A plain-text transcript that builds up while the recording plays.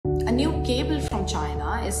A new cable from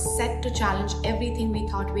China is set to challenge everything we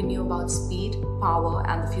thought we knew about speed, power,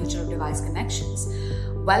 and the future of device connections.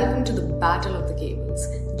 Welcome to the battle of the cables.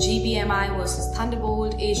 GPMI versus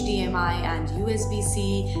Thunderbolt, HDMI, and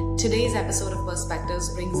USB-C. Today's episode of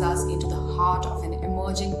Perspectives brings us into the heart of an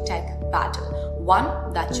emerging tech battle,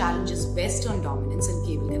 one that challenges Western dominance in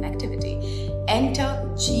cable connectivity. Enter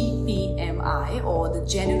GPMI, or the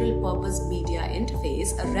General Purpose Media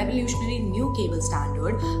Interface, a revolutionary new cable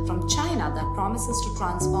standard from China that promises to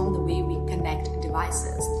transform the way we connect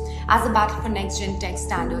devices. As the battle for next-gen tech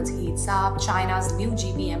standards heats up, China's new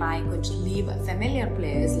GPMI could leave familiar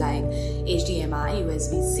players like HDMI,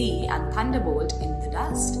 USB-C, and Thunderbolt in the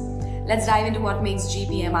dust. Let's dive into what makes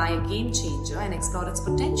GPMI a game changer and explore its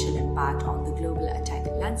potential impact on the global tech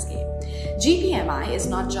landscape. GPMI is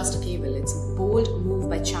not just a cable, it's a bold move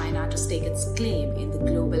by China to stake its claim in the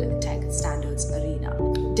global tech standards arena.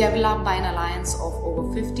 Developed by an alliance of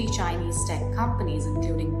over 50 Chinese tech companies,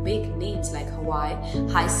 including big names like Huawei,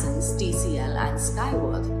 Hisense, TCL, and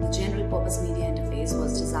Skyworth, the General Purpose Media Interface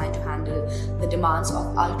was designed to handle the demands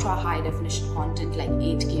of ultra-high-definition content like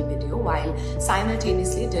 8K video while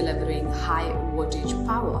simultaneously delivering high-voltage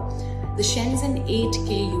power. The Shenzhen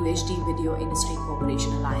 8K UHD Video Industry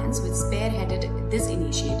Corporation Alliance, which spearheaded this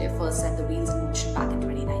initiative, first set the wheels in motion back in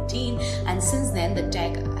 2019, and since then the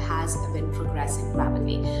tech has been progressing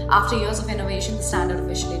rapidly. After years of innovation, the standard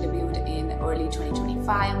officially debuted in early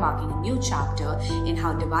 2025, marking a new chapter in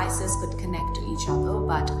how devices could connect to each other.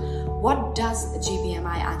 But what does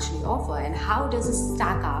GPMI actually offer, and how does it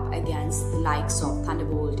stack up against the likes of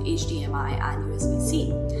Thunderbolt, HDMI, and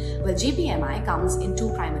USB-C? Well, GPMI comes in two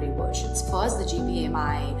primary versions. First, the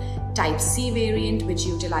GPMI Type-C variant, which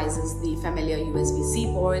utilizes the familiar USB-C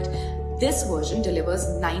port. This version delivers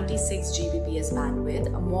 96 Gbps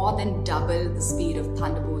bandwidth, more than double the speed of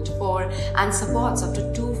Thunderbolt 4, and supports up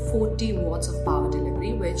to 240 watts of power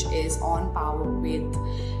delivery, which is on par with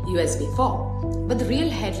USB 4. But the real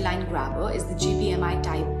headline grabber is the GPMI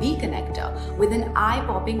Type-B connector. With an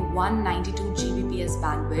eye-popping 192 Gbps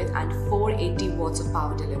bandwidth and 480 watts of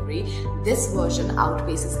power delivery, this version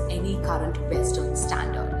outpaces any current Western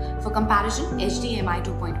standard. For comparison, HDMI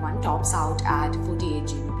 2.1 tops out at 48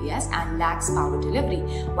 Gbps and lacks power delivery,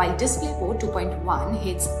 while DisplayPort 2.1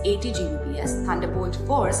 hits 80 Gbps, Thunderbolt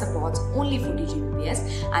 4 supports only 40 Gbps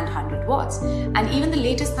and 100 watts. And even the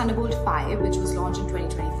latest Thunderbolt 5, which was launched in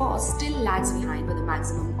 2024, still lags behind with a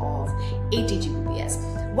maximum of 80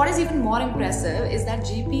 Gbps. What is even more impressive is that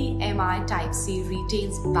GPMI Type-C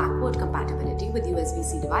retains backward compatibility with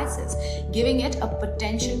USB-C devices, giving it a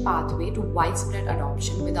potential pathway to widespread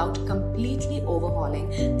adoption without completely overhauling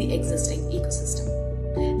the existing ecosystem.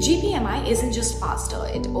 GPMI isn't just faster,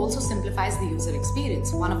 it also simplifies the user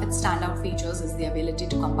experience. One of its standout features is the ability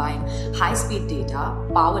to combine high-speed data,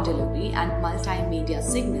 power delivery, and multimedia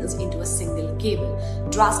signals into a single cable,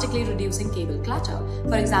 drastically reducing cable clutter.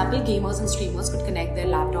 For example, gamers and streamers could connect their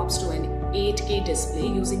laptops to an 8K display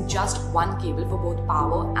using just one cable for both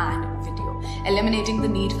power and video, eliminating the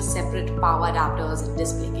need for separate power adapters and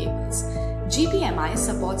display cables. GPMI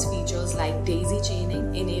supports features like daisy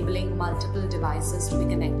chaining, enabling multiple devices to be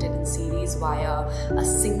connected in series via a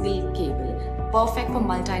single cable, perfect for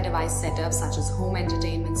multi-device setups such as home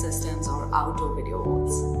entertainment systems or outdoor video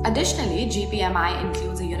halls. Additionally, GPMI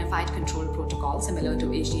includes a unified control protocol similar to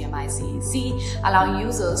HDMI CEC, allowing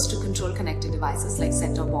users to control connected devices like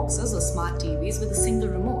set-top boxes or smart TVs with a single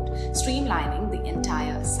remote, streamlining the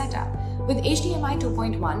entire setup. With HDMI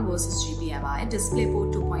 2.1 versus GPMI,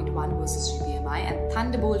 DisplayPort 2.1 versus GPMI, and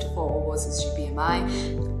Thunderbolt 4 versus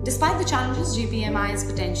GPMI, despite the challenges, GPMI's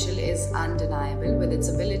potential is undeniable with its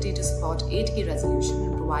ability to support 8K resolution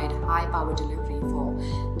and provide high power delivery for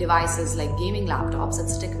devices like gaming laptops.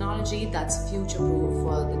 It's a technology that's future-proof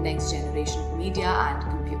for the next generation of media and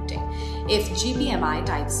computing. If GPMI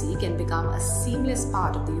Type-C can become a seamless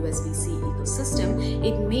part of the USB-C ecosystem,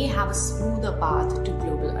 it may have a smoother path to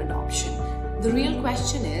global adoption. The real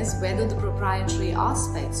question is whether the proprietary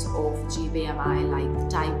aspects of GPMI, like the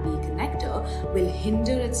Type-B connector, will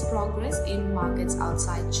hinder its progress in markets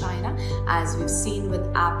outside China. As we've seen with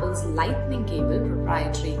Apple's Lightning cable,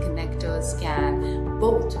 proprietary connectors can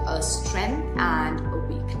both a strength and a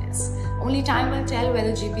weakness. Only time will tell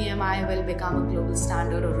whether GPMI will become a global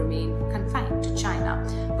standard or remain confined to China.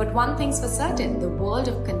 But one thing's for certain, the world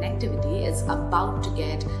of connectivity is about to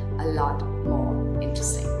get a lot more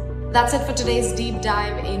interesting. That's it for today's deep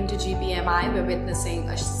dive into GPMI. We're witnessing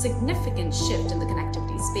a significant shift in the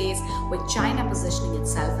connectivity space, with China positioning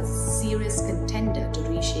itself as a serious contender to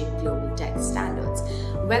reshape global tech standards.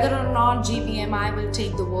 Whether or not GPMI will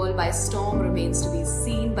take the world by storm remains to be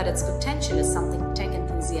seen, but its potential is something tech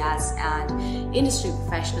enthusiasts enthusiasts and industry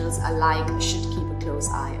professionals alike should keep a close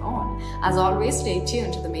eye on. As always, stay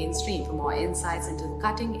tuned to the mainstream for more insights into the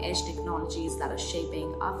cutting-edge technologies that are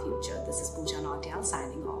shaping our future. This is Pooja Nautiyal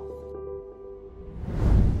signing off.